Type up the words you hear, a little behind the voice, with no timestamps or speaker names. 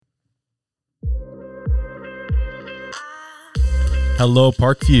Hello,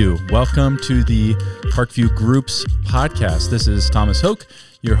 Parkview. Welcome to the Parkview Groups podcast. This is Thomas Hoke,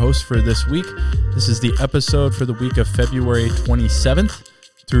 your host for this week. This is the episode for the week of February 27th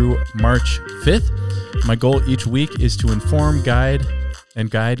through March 5th. My goal each week is to inform, guide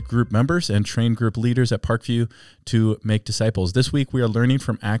group members and train group leaders at Parkview to make disciples. This week we are learning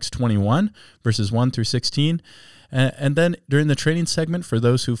from Acts 21, verses 1 through 16. And then during the training segment, for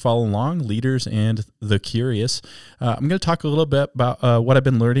those who follow along, leaders and the curious, I'm going to talk a little bit about what I've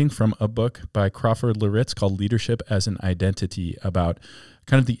been learning from a book by Crawford Loritts called Leadership as an Identity, about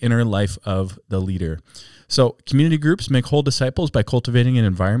kind of the inner life of the leader. So community groups make whole disciples by cultivating an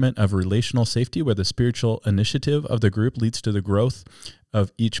environment of relational safety where the spiritual initiative of the group leads to the growth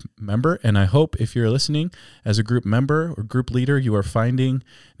of each member. And I hope if you're listening as a group member or group leader, you are finding and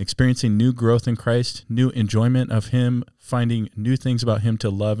experiencing new growth in Christ, new enjoyment of Him, finding new things about Him to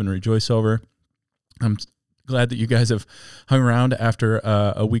love and rejoice over. I'm glad that you guys have hung around after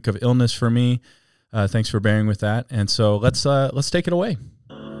a week of illness for me. Thanks for bearing with that. And so let's take it away.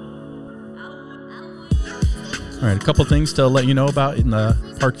 All right, a couple things to let you know about in the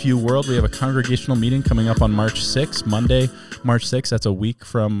Parkview world. We have a congregational meeting coming up on March 6th, Monday, March 6th. That's a week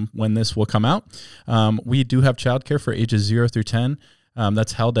from when this will come out. We do have childcare for ages 0 through 10.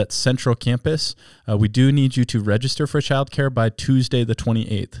 That's held at Central Campus. We do need you to register for childcare by Tuesday the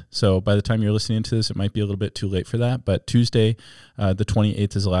 28th. So by the time you're listening to this, it might be a little bit too late for that. But Tuesday the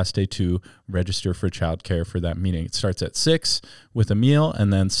 28th is the last day to register for childcare for that meeting. It starts at 6 with a meal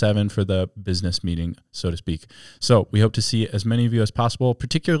and then 7 for the business meeting, so to speak. So we hope to see as many of you as possible,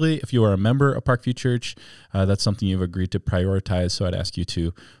 particularly if you are a member of Parkview Church. That's something you've agreed to prioritize. So I'd ask you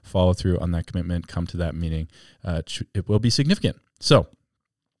to follow through on that commitment, come to that meeting. It will be significant. So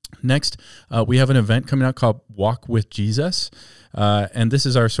next, we have an event coming out called Walk with Jesus. And this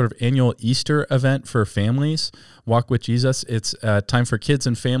is our sort of annual Easter event for families. Walk with Jesus. It's time for kids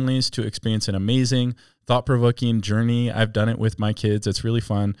and families to experience an amazing, thought-provoking journey. I've done it with my kids. It's really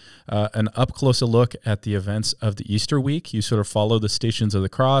fun. An up-close look at the events of the Easter week. You sort of follow the Stations of the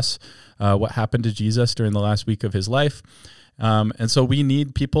Cross, what happened to Jesus during the last week of his life. And so we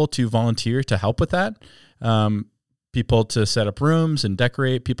need people to volunteer to help with that. People to set up rooms and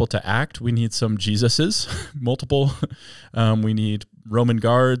decorate, people to act. We need some Jesuses, multiple. We need Roman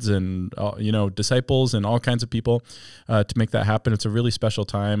guards and, disciples and all kinds of people to make that happen. It's a really special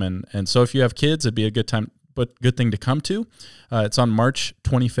time. And so if you have kids, it'd be a good time, but good thing to come to. It's on March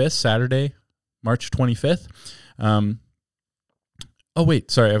 25th, Saturday, March 25th. Oh,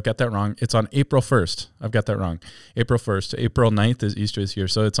 wait, sorry, I've got that wrong. It's on April 1st. I've got that wrong. April 1st. April 9th is Easter this year.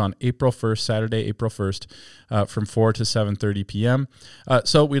 So it's on April 1st, Saturday, April 1st, from 4 to 7:30 p.m.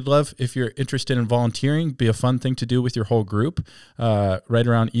 So we'd love, if you're interested in volunteering, it'd be a fun thing to do with your whole group right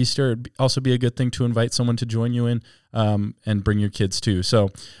around Easter. It'd also be a good thing to invite someone to join you in and bring your kids too. So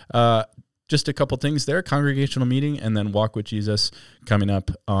just a couple things there, congregational meeting, and then Walk with Jesus coming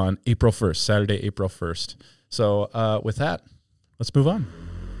up on April 1st, Saturday, April 1st. So with that, let's move on.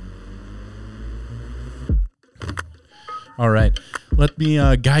 All right. Let me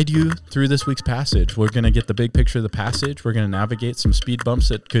guide you through this week's passage. We're going to get the big picture of the passage. We're going to navigate some speed bumps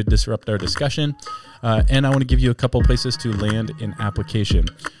that could disrupt our discussion. And I want to give you a couple places to land in application.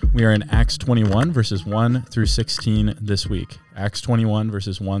 We are in Acts 21, verses 1 through 16 this week. Acts 21,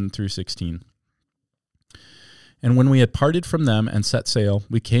 verses 1 through 16. And when we had parted from them and set sail,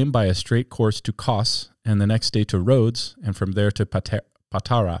 we came by a straight course to Kos, and the next day to Rhodes, and from there to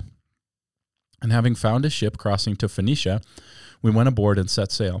Patara. And having found a ship crossing to Phoenicia, we went aboard and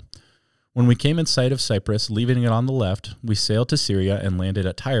set sail. When we came in sight of Cyprus, leaving it on the left, we sailed to Syria and landed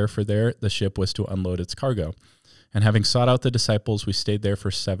at Tyre, for there the ship was to unload its cargo. And having sought out the disciples, we stayed there for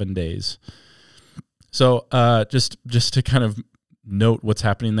 7 days. So just to kind of note what's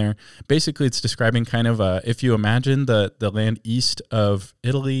happening there. Basically, it's describing kind of if you imagine the land east of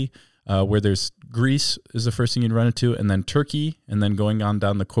Italy, where there's Greece is the first thing you'd run into, and then Turkey, and then going on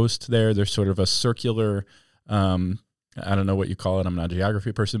down the coast there's sort of a circular, I don't know what you call it, I'm not a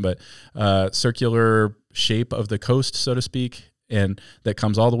geography person, but circular shape of the coast, so to speak, and that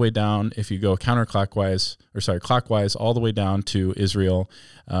comes all the way down, if you go clockwise, all the way down to Israel,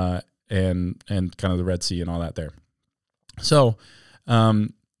 and kind of the Red Sea and all that there. So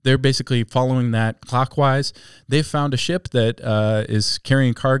they're basically following that clockwise. They've found a ship that is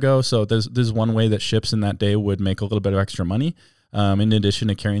carrying cargo. So this is one way that ships in that day would make a little bit of extra money. In addition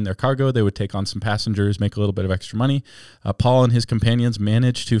to carrying their cargo, they would take on some passengers, make a little bit of extra money. Paul and his companions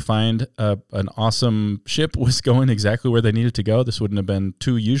managed to find an awesome ship was going exactly where they needed to go. This wouldn't have been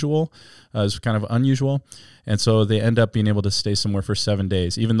too usual. It was kind of unusual. And so they end up being able to stay somewhere for 7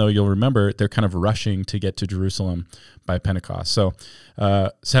 days, even though you'll remember they're kind of rushing to get to Jerusalem by Pentecost. So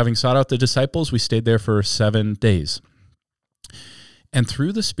having sought out the disciples, we stayed there for 7 days. And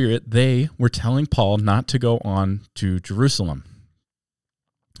through the Spirit, they were telling Paul not to go on to Jerusalem.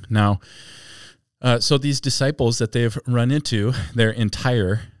 Now, so these disciples that they've run into, their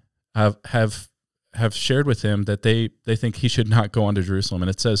entire, have shared with him that they think he should not go on to Jerusalem. And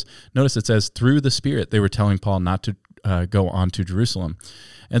it says, notice it says, through the Spirit, they were telling Paul not to go on to Jerusalem.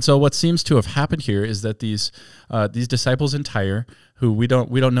 And so what seems to have happened here is that these disciples in Tyre, who we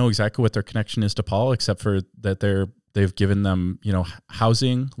don't know exactly what their connection is to Paul, except for that they've given them,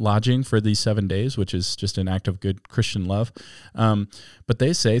 lodging for these 7 days, which is just an act of good Christian love. But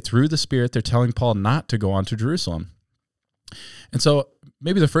they say through the Spirit, they're telling Paul not to go on to Jerusalem. And so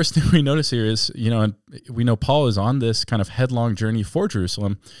maybe the first thing we notice here is, and we know Paul is on this kind of headlong journey for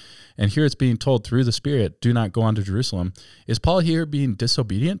Jerusalem. And here it's being told through the Spirit, do not go on to Jerusalem. Is Paul here being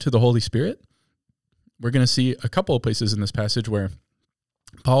disobedient to the Holy Spirit? We're going to see a couple of places in this passage where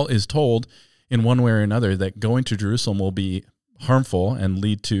Paul is told in one way or another that going to Jerusalem will be harmful and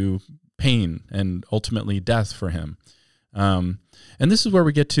lead to pain and ultimately death for him. And this is where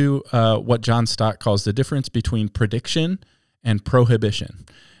we get to what John Stott calls the difference between prediction and prohibition.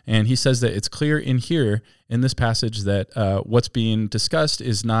 And he says that it's clear in here, in this passage, that what's being discussed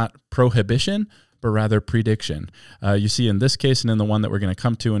is not prohibition, but rather prediction. You see in this case and in the one that we're going to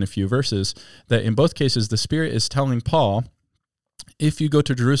come to in a few verses, that in both cases, the Spirit is telling Paul, if you go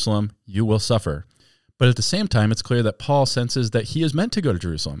to Jerusalem, you will suffer. But at the same time, it's clear that Paul senses that he is meant to go to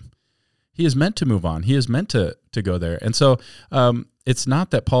Jerusalem. He is meant to move on. He is meant to go there. And so it's not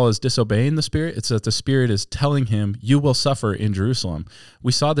that Paul is disobeying the Spirit. It's that the Spirit is telling him, you will suffer in Jerusalem.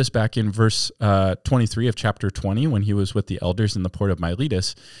 We saw this back in verse 23 of chapter 20 when he was with the elders in the port of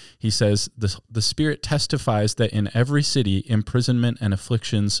Miletus. He says, the Spirit testifies that in every city imprisonment and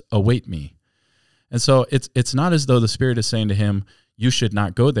afflictions await me. And so it's not as though the Spirit is saying to him, you should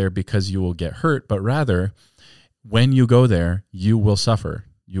not go there because you will get hurt, but rather, when you go there, you will suffer.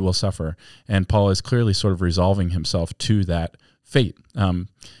 You will suffer. And Paul is clearly sort of resolving himself to that fate. And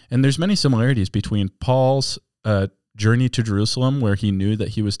there's many similarities between Paul's journey to Jerusalem, where he knew that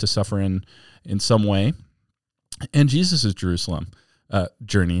he was to suffer in some way, and Jesus' Jerusalem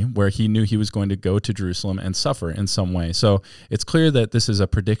journey, where he knew he was going to go to Jerusalem and suffer in some way. So it's clear that this is a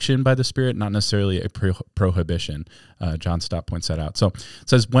prediction by the Spirit, not necessarily a prohibition. John Stott points that out. So it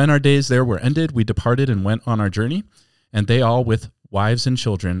says, when our days there were ended, we departed and went on our journey, and they all with wives and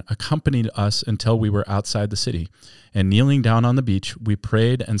children accompanied us until we were outside the city. And kneeling down on the beach, we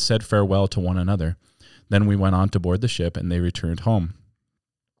prayed and said farewell to one another. Then we went on to board the ship, and they returned home.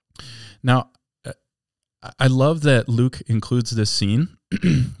 Now, I love that Luke includes this scene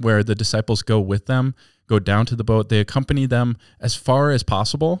where the disciples go with them, go down to the boat. They accompany them as far as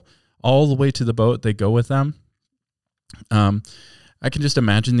possible, all the way to the boat. They go with them. I can just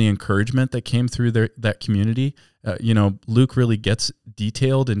imagine the encouragement that came through that community. Luke really gets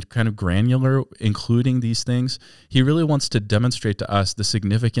detailed and kind of granular, including these things. He really wants to demonstrate to us the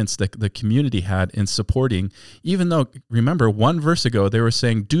significance that the community had in supporting, even though, remember, one verse ago, they were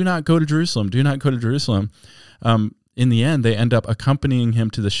saying, do not go to Jerusalem, do not go to Jerusalem. In the end, they end up accompanying him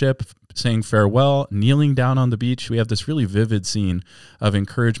to the ship, saying farewell, kneeling down on the beach. We have this really vivid scene of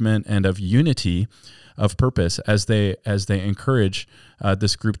encouragement and of unity of purpose as they encourage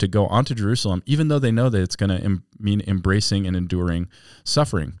this group to go on to Jerusalem, even though they know that it's going to mean embracing and enduring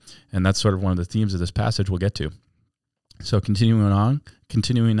suffering. And that's sort of one of the themes of this passage we'll get to. So continuing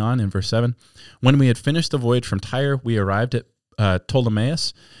on in verse 7, when we had finished the voyage from Tyre, we arrived at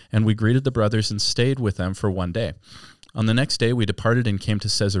Ptolemais, and we greeted the brothers and stayed with them for 1 day. On the next day, we departed and came to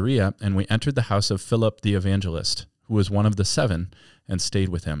Caesarea, and we entered the house of Philip the evangelist, who was one of the 7, and stayed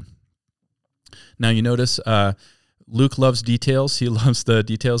with him. Now you notice Luke loves details. He loves the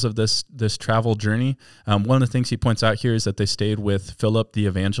details of this travel journey. One of the things he points out here is that they stayed with Philip the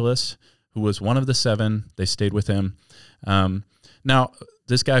evangelist, who was one of the 7. They stayed with him. Now,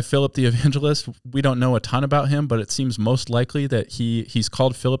 this guy, Philip the evangelist, we don't know a ton about him, but it seems most likely that he's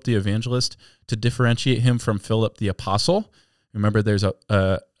called Philip the evangelist to differentiate him from Philip the apostle. Remember, there's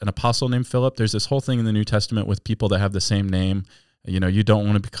an apostle named Philip. There's this whole thing in the New Testament with people that have the same name. You don't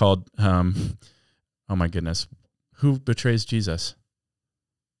want to be called, oh my goodness, who betrays Jesus?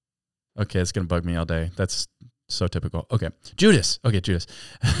 Okay, it's going to bug me all day. That's So typical. Okay. Judas. Okay, Judas.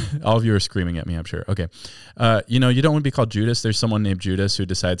 All of you are screaming at me, I'm sure. Okay. You don't want to be called Judas. There's someone named Judas who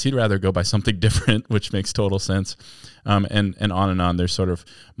decides he'd rather go by something different, which makes total sense. And on and on. There's sort of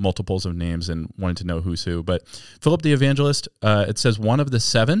multiples of names and wanting to know who's who. But Philip the evangelist, it says one of the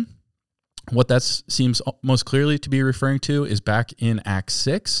 7. What that seems most clearly to be referring to is back in Acts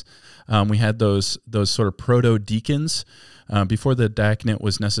 6. We had those sort of proto-deacons before the diaconate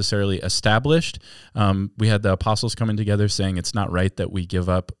was necessarily established. We had the apostles coming together saying it's not right that we give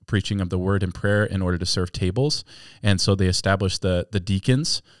up preaching of the word and prayer in order to serve tables. And so they established the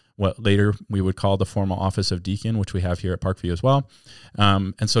deacons, what later we would call the formal office of deacon, which we have here at Parkview as well.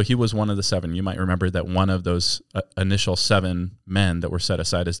 And so he was one of the 7. You might remember that one of those initial 7 men that were set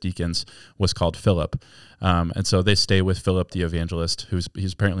aside as deacons was called Philip. And so they stay with Philip the evangelist,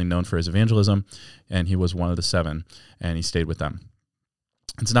 he's apparently known for his evangelism, and he was one of the 7, and he stayed with them.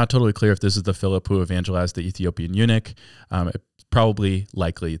 It's not totally clear if this is the Philip who evangelized the Ethiopian eunuch. It's probably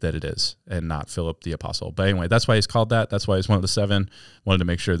likely that it is, and not Philip the apostle. But anyway, that's why he's called that. That's why he's one of the 7. Wanted to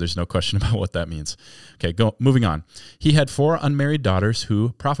make sure there's no question about what that means. Okay, moving on. He had 4 unmarried daughters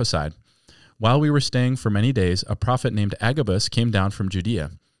who prophesied. While we were staying for many days, a prophet named Agabus came down from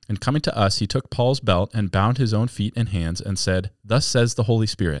Judea. And coming to us, he took Paul's belt and bound his own feet and hands and said, "Thus says the Holy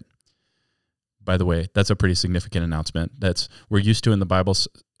Spirit." By the way, that's a pretty significant announcement. We're used to in the Bible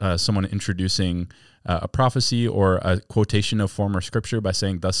someone introducing a prophecy or a quotation of former scripture by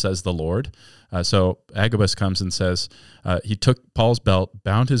saying, "Thus says the Lord." So Agabus comes and says, he took Paul's belt,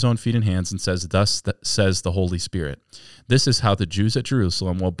 bound his own feet and hands, and says, "Thus says the Holy Spirit. This is how the Jews at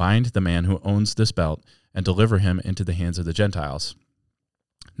Jerusalem will bind the man who owns this belt and deliver him into the hands of the Gentiles."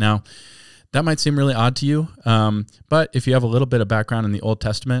 Now, that might seem really odd to you, but if you have a little bit of background in the Old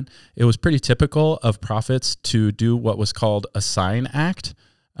Testament, it was pretty typical of prophets to do what was called a sign act.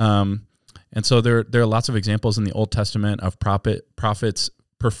 And so there are lots of examples in the Old Testament of prophets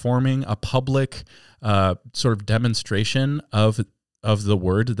performing a public sort of demonstration of the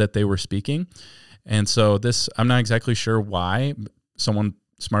word that they were speaking. And so I'm not exactly sure why. Someone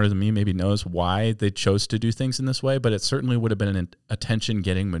smarter than me maybe knows why they chose to do things in this way, but it certainly would have been an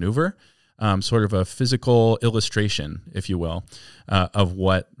attention-getting maneuver, sort of a physical illustration, if you will, of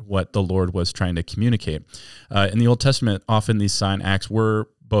what the Lord was trying to communicate. In the Old Testament, often these sign acts were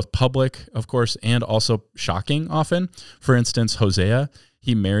both public, of course, and also shocking often. For instance, Hosea,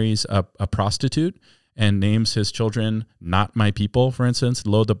 he marries a prostitute and names his children "not my people," for instance,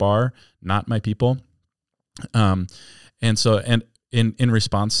 Lo Debar, "not my people." In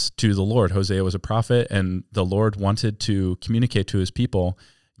response to the Lord, Hosea was a prophet, and the Lord wanted to communicate to his people,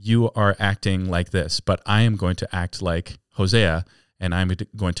 "You are acting like this, but I am going to act like Hosea, and I'm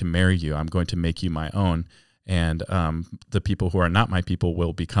going to marry you. I'm going to make you my own, and the people who are not my people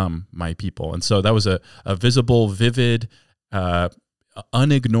will become my people." And so that was a visible, vivid,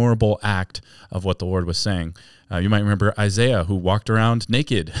 unignorable act of what the Lord was saying. You might remember Isaiah, who walked around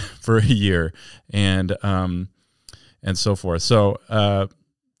naked for a year, and so forth. So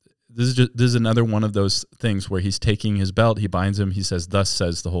this is another one of those things where he's taking his belt, he binds him, he says, "Thus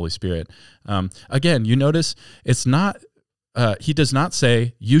says the Holy Spirit." Again, you notice it's not. He does not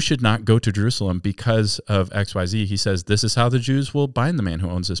say you should not go to Jerusalem because of XYZ. He says this is how the Jews will bind the man who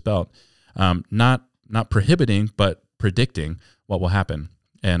owns this belt. Not prohibiting, but predicting what will happen.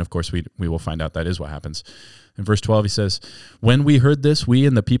 And of course, we will find out that is what happens. In verse 12, he says, "When we heard this, we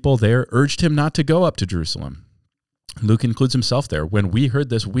and the people there urged him not to go up to Jerusalem." Luke includes himself there. When we heard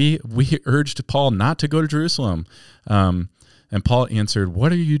this, we urged Paul not to go to Jerusalem. And Paul answered,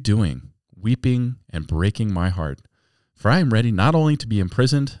 "What are you doing, weeping and breaking my heart? For I am ready not only to be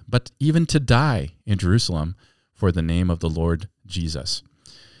imprisoned, but even to die in Jerusalem for the name of the Lord Jesus."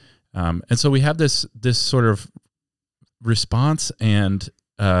 And so we have this sort of response and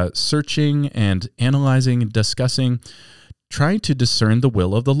searching and analyzing and discussing, trying to discern the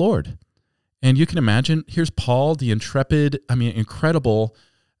will of the Lord. And you can imagine, here's Paul, the incredible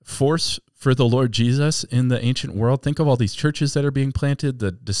force for the Lord Jesus in the ancient world. Think of all these churches that are being planted,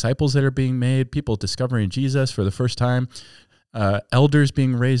 the disciples that are being made, people discovering Jesus for the first time, elders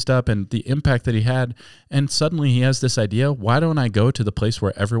being raised up, and the impact that he had. And suddenly he has this idea, why don't I go to the place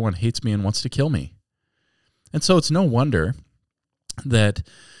where everyone hates me and wants to kill me? And so it's no wonder that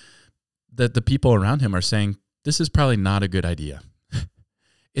the people around him are saying, this is probably not a good idea.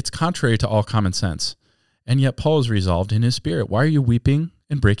 It's contrary to all common sense. And yet Paul is resolved in his spirit. Why are you weeping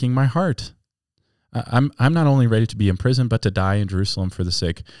and breaking my heart? I'm not only ready to be imprisoned, but to die in Jerusalem for the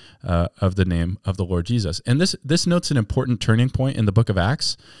sake of the name of the Lord Jesus. And this notes an important turning point in the book of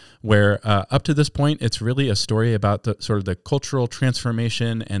Acts, where up to this point, it's really a story about the cultural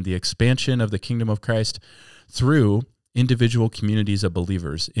transformation and the expansion of the kingdom of Christ through individual communities of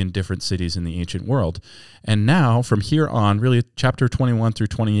believers in different cities in the ancient world. And now, from here on, really chapter 21 through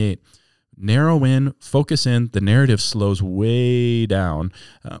 28, narrow in, focus in, the narrative slows way down.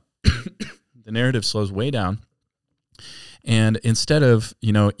 The narrative slows way down. And instead of,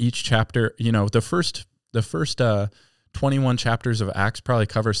 each chapter, the first 21 chapters of Acts probably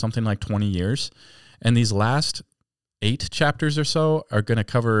cover something like 20 years. And these last 8 chapters or so are going to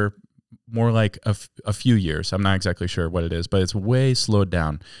cover more like a few years. I'm not exactly sure what it is, but it's way slowed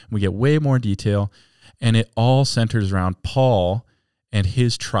down. We get way more detail, and it all centers around Paul and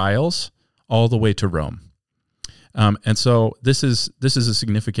his trials all the way to Rome. And so this is a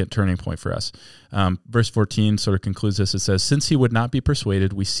significant turning point for us. Verse 14 sort of concludes this. It says, "Since he would not be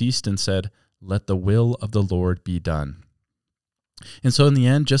persuaded, we ceased and said, 'Let the will of the Lord be done.'" And so in the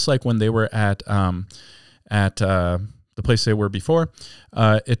end, just like when they were at the place they were before,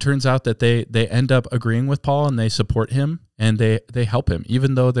 it turns out that they end up agreeing with Paul, and they support him, and they help him,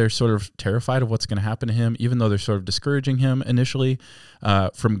 even though they're sort of terrified of what's going to happen to him, even though they're sort of discouraging him initially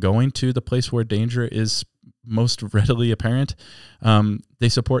from going to the place where danger is most readily apparent. They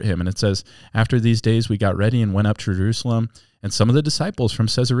support him. And it says, "After these days we got ready and went up to Jerusalem, and some of the disciples from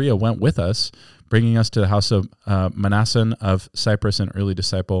Caesarea went with us, bringing us to the house of Manasseh of Cyprus, an early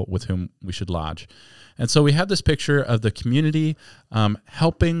disciple with whom we should lodge." And so we have this picture of the community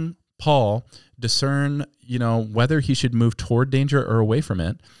helping Paul discern, whether he should move toward danger or away from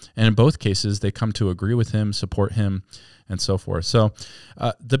it. And in both cases, they come to agree with him, support him, and so forth. So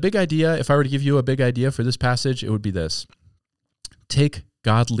the big idea, if I were to give you a big idea for this passage, it would be this: take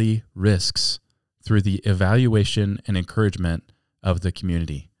godly risks through the evaluation and encouragement of the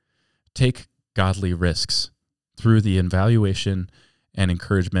community. Take godly risks through the evaluation and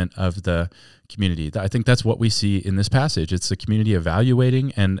encouragement of the community. I think that's what we see in this passage. It's the community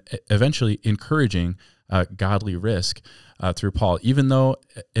evaluating and eventually encouraging godly risk through Paul, even though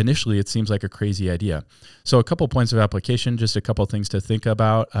initially it seems like a crazy idea. So a couple points of application, just a couple things to think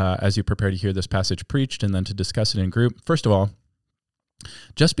about as you prepare to hear this passage preached and then to discuss it in group. First of all,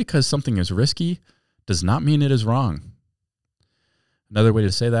 just because something is risky does not mean it is wrong. Another way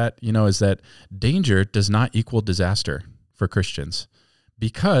to say that, is that danger does not equal disaster for Christians.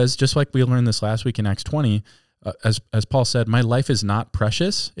 Because just like we learned this last week in Acts 20, as Paul said, "My life is not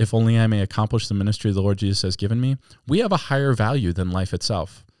precious, if only I may accomplish the ministry the Lord Jesus has given me." We have a higher value than life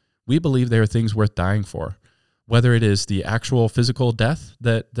itself. We believe there are things worth dying for, whether it is the actual physical death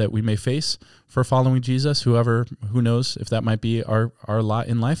that we may face for following Jesus, who knows if that might be our lot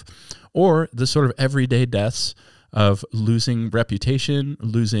in life, or the sort of everyday deaths of losing reputation,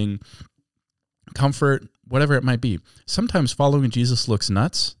 losing comfort, whatever it might be. Sometimes following Jesus looks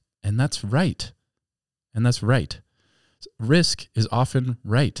nuts, and that's right. Risk is often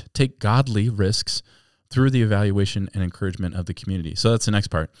right. Take godly risks through the evaluation and encouragement of the community. So that's the next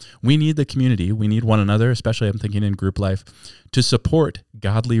part. We need the community. We need one another, especially I'm thinking in group life, to support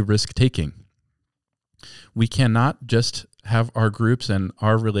godly risk-taking. We cannot just have our groups and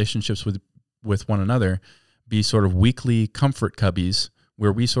our relationships with one another be sort of weekly comfort cubbies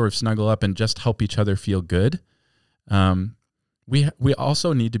where we sort of snuggle up and just help each other feel good. We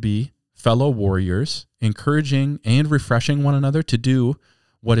also need to be fellow warriors, encouraging and refreshing one another to do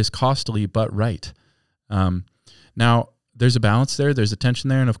what is costly but right. Now, there's a balance there. There's a tension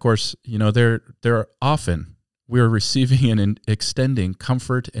there. And of course, there are often we are receiving and extending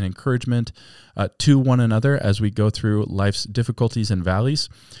comfort and encouragement to one another as we go through life's difficulties and valleys.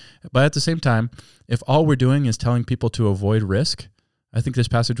 But at the same time, if all we're doing is telling people to avoid risk, I think this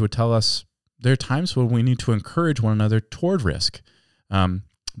passage would tell us there are times when we need to encourage one another toward risk,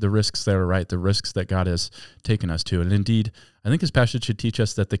 the risks that are right, the risks that God has taken us to. And indeed, I think this passage should teach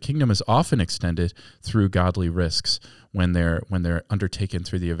us that the kingdom is often extended through godly risks when they're undertaken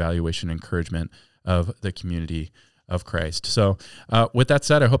through the evaluation and encouragement of the community of Christ. So with that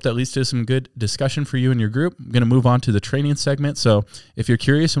said, I hope that leads to some good discussion for you and your group. I'm going to move on to the training segment. So if you're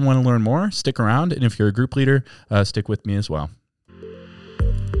curious and want to learn more, stick around. And if you're a group leader, stick with me as well.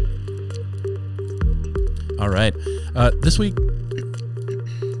 All right. This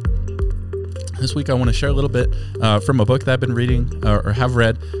week I want to share a little bit from a book that I've been reading or have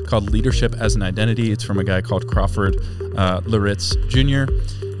read called Leadership as an Identity. It's from a guy called Crawford Loritz Jr.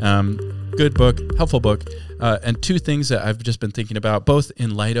 Good book, helpful book. And two things that I've just been thinking about, both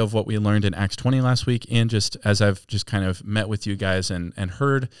in light of what we learned in Acts 20 last week and just as I've just kind of met with you guys and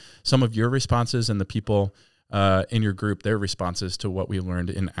heard some of your responses and the people in your group, their responses to what we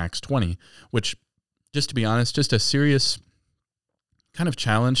learned in Acts 20, which, just to be honest, just a serious kind of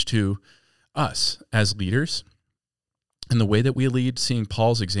challenge to us as leaders And the way that we lead, seeing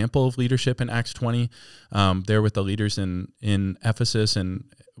Paul's example of leadership in Acts 20, there with the leaders in Ephesus, and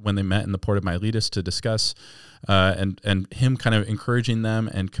when they met in the port of Miletus to discuss, and him kind of encouraging them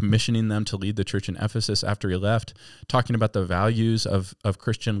and commissioning them to lead the church in Ephesus after he left, talking about the values of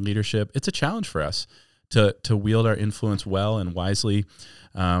Christian leadership. It's a challenge for us to wield our influence well and wisely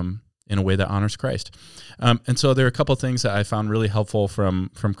in a way that honors Christ. And so there are a couple of things that I found really helpful from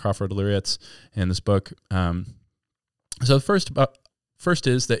Crawford Loritz in this book. So the first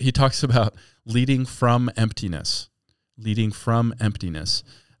is that he talks about leading from emptiness. Leading from emptiness.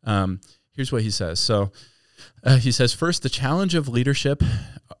 Here's what he says. So he says, first, the challenges of leadership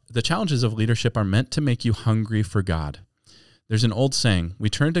are meant to make you hungry for God. There's an old saying, we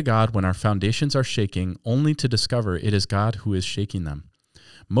turn to God when our foundations are shaking, only to discover it is God who is shaking them.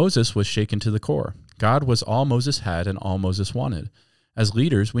 Moses was shaken to the core. God was all Moses had and all Moses wanted. As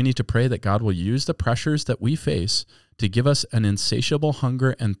leaders, we need to pray that God will use the pressures that we face to give us an insatiable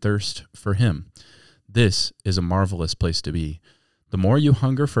hunger and thirst for Him. This is a marvelous place to be. The more you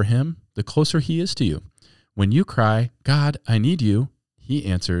hunger for Him, the closer He is to you. When you cry, God, I need you, He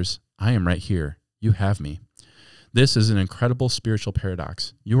answers, I am right here. You have me. This is an incredible spiritual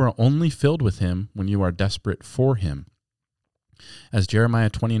paradox. You are only filled with Him when you are desperate for Him. As Jeremiah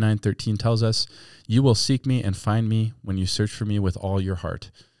 29:13 tells us, you will seek me and find me when you search for me with all your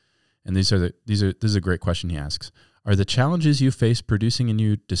heart. And this is a great question he asks. Are the challenges you face producing in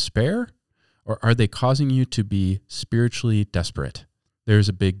you despair, or are they causing you to be spiritually desperate? There's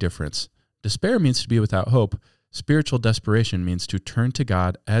a big difference. Despair means to be without hope. Spiritual desperation means to turn to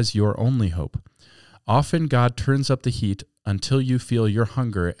God as your only hope. Often God turns up the heat until you feel your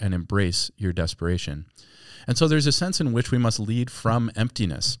hunger and embrace your desperation. And so there's a sense in which we must lead from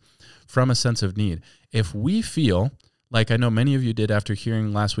emptiness, from a sense of need. If we feel, like I know many of you did after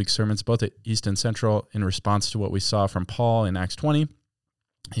hearing last week's sermons, both at East and Central, in response to what we saw from Paul in Acts 20,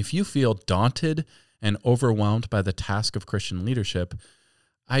 if you feel daunted and overwhelmed by the task of Christian leadership,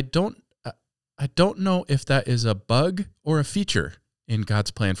 I don't know if that is a bug or a feature in God's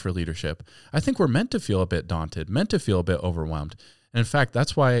plan for leadership. I think we're meant to feel a bit daunted, meant to feel a bit overwhelmed. And in fact,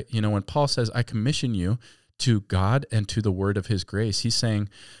 that's why, when Paul says, I commission you to God and to the word of His grace, he's saying,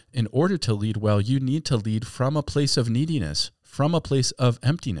 in order to lead well, you need to lead from a place of neediness, from a place of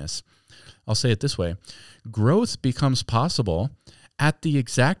emptiness. I'll say it this way. Growth becomes possible at the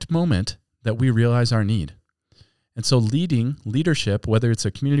exact moment that we realize our need. And so leadership, whether it's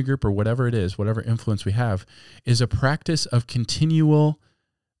a community group or whatever it is, whatever influence we have, is a practice of continual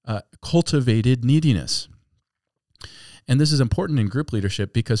cultivated neediness. And this is important in group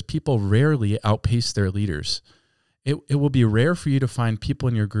leadership because people rarely outpace their leaders. It will be rare for you to find people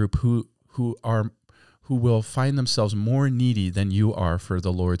in your group who will find themselves more needy than you are for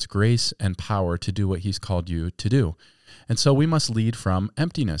the Lord's grace and power to do what He's called you to do. And so we must lead from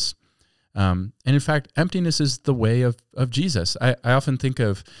emptiness. And in fact, emptiness is the way of Jesus. I often think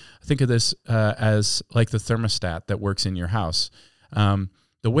of this as like the thermostat that works in your house.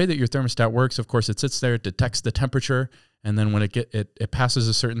 The way that your thermostat works, of course, it sits there, it detects the temperature, and then when it passes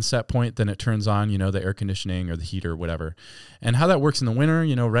a certain set point, then it turns on, the air conditioning or the heater or whatever. And how that works in the winter,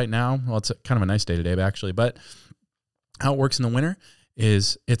 right now, well, it's kind of a nice day today, actually, but how it works in the winter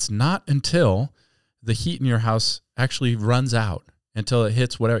is it's not until the heat in your house actually runs out, until it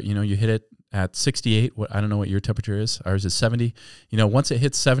hits whatever, you hit it at 68. I don't know what your temperature is. Ours is 70. Once it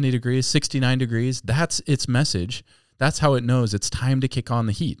hits 70 degrees, 69 degrees, that's its message. That's how it knows it's time to kick on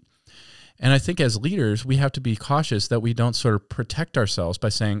the heat. And I think as leaders, we have to be cautious that we don't sort of protect ourselves by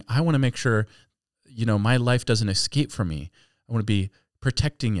saying, I want to make sure, my life doesn't escape from me. I want to be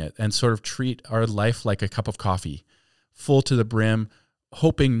protecting it and sort of treat our life like a cup of coffee, full to the brim,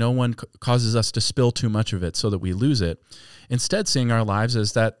 hoping no one causes us to spill too much of it so that we lose it. Instead, seeing our lives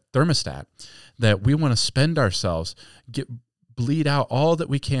as that thermostat, that we want to spend ourselves, bleed out all that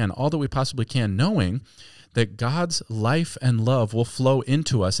we can, all that we possibly can, knowing that God's life and love will flow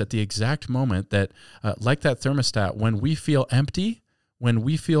into us at the exact moment that, like that thermostat, when we feel empty, when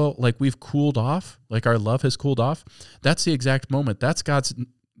we feel like we've cooled off, like our love has cooled off, that's the exact moment.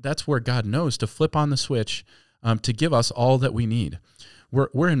 That's where God knows to flip on the switch to give us all that we need.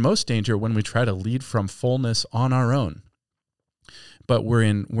 We're in most danger when we try to lead from fullness on our own. But we're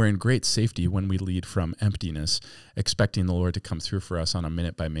in great safety when we lead from emptiness, expecting the Lord to come through for us on a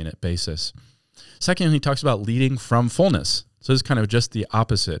minute-by-minute basis. Second, he talks about leading from fullness. So this is kind of just the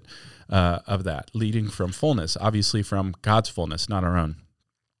opposite of that, leading from fullness, obviously from God's fullness, not our own.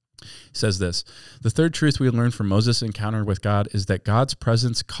 He says this, the third truth we learn from Moses' encounter with God is that God's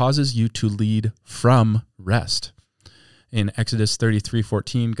presence causes you to lead from rest. In Exodus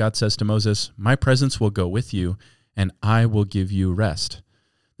 33:14, God says to Moses, my presence will go with you, and I will give you rest.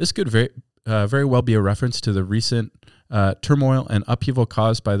 This could very well be a reference to the recent turmoil and upheaval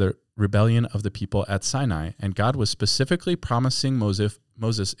caused by the rebellion of the people at Sinai, and God was specifically promising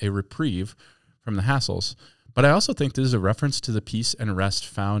Moses a reprieve from the hassles. But I also think this is a reference to the peace and rest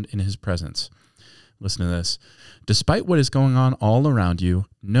found in his presence. Listen to this. Despite what is going on all around you,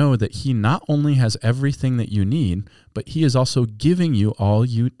 know that he not only has everything that you need, but he is also giving you all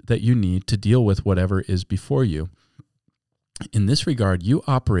that you need to deal with whatever is before you. In this regard, you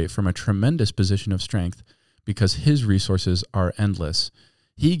operate from a tremendous position of strength because his resources are endless.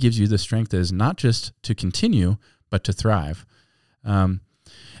 He gives you the strength that is not just to continue, but to thrive. And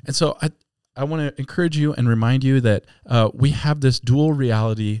so I want to encourage you and remind you that we have this dual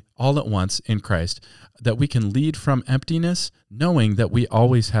reality all at once in Christ, that we can lead from emptiness, knowing that we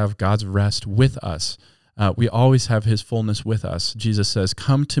always have God's rest with us. We always have his fullness with us. Jesus says,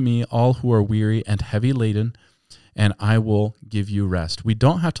 "Come to me, all who are weary and heavy laden, and I will give you rest." We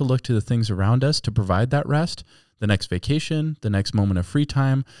don't have to look to the things around us to provide that rest. The next vacation, the next moment of free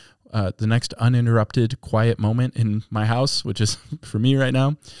time, the next uninterrupted quiet moment in my house, which is for me right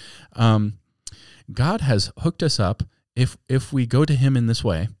now. God has hooked us up. If we go to him in this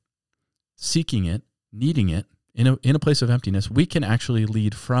way, seeking it, needing it, in a place of emptiness, we can actually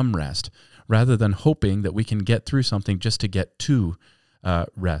lead from rest rather than hoping that we can get through something just to get to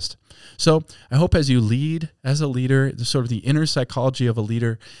rest. So I hope as you lead as a leader, sort of the inner psychology of a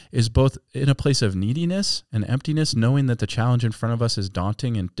leader is both in a place of neediness and emptiness, knowing that the challenge in front of us is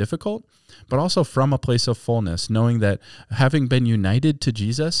daunting and difficult, but also from a place of fullness, knowing that having been united to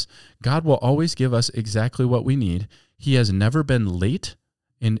Jesus, God will always give us exactly what we need. He has never been late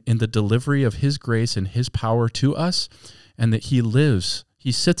in the delivery of his grace and his power to us, and that he lives.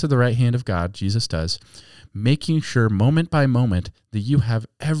 He sits at the right hand of God, Jesus does, making sure moment by moment that you have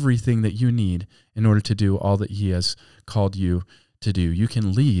everything that you need in order to do all that he has called you to do. You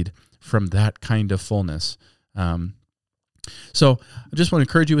can lead from that kind of fullness. So I just want to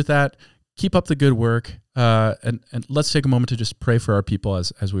encourage you with that. Keep up the good work, and let's take a moment to just pray for our people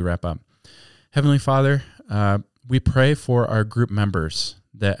as we wrap up. Heavenly Father, we pray for our group members,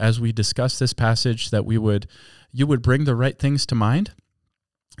 that as we discuss this passage, that you would bring the right things to mind,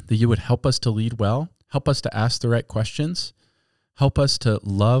 that you would help us to lead well, help us to ask the right questions, help us to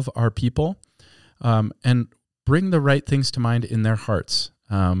love our people, and bring the right things to mind in their hearts.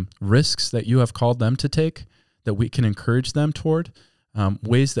 Risks that you have called them to take, that we can encourage them toward,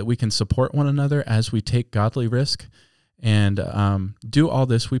 ways that we can support one another as we take godly risk, and do all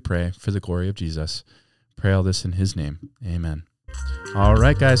this, we pray, for the glory of Jesus. Pray all this in his name. Amen. All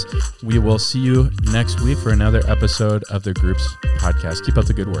right, guys, we will see you next week for another episode of the Groups Podcast. Keep up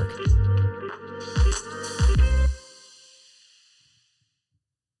the good work.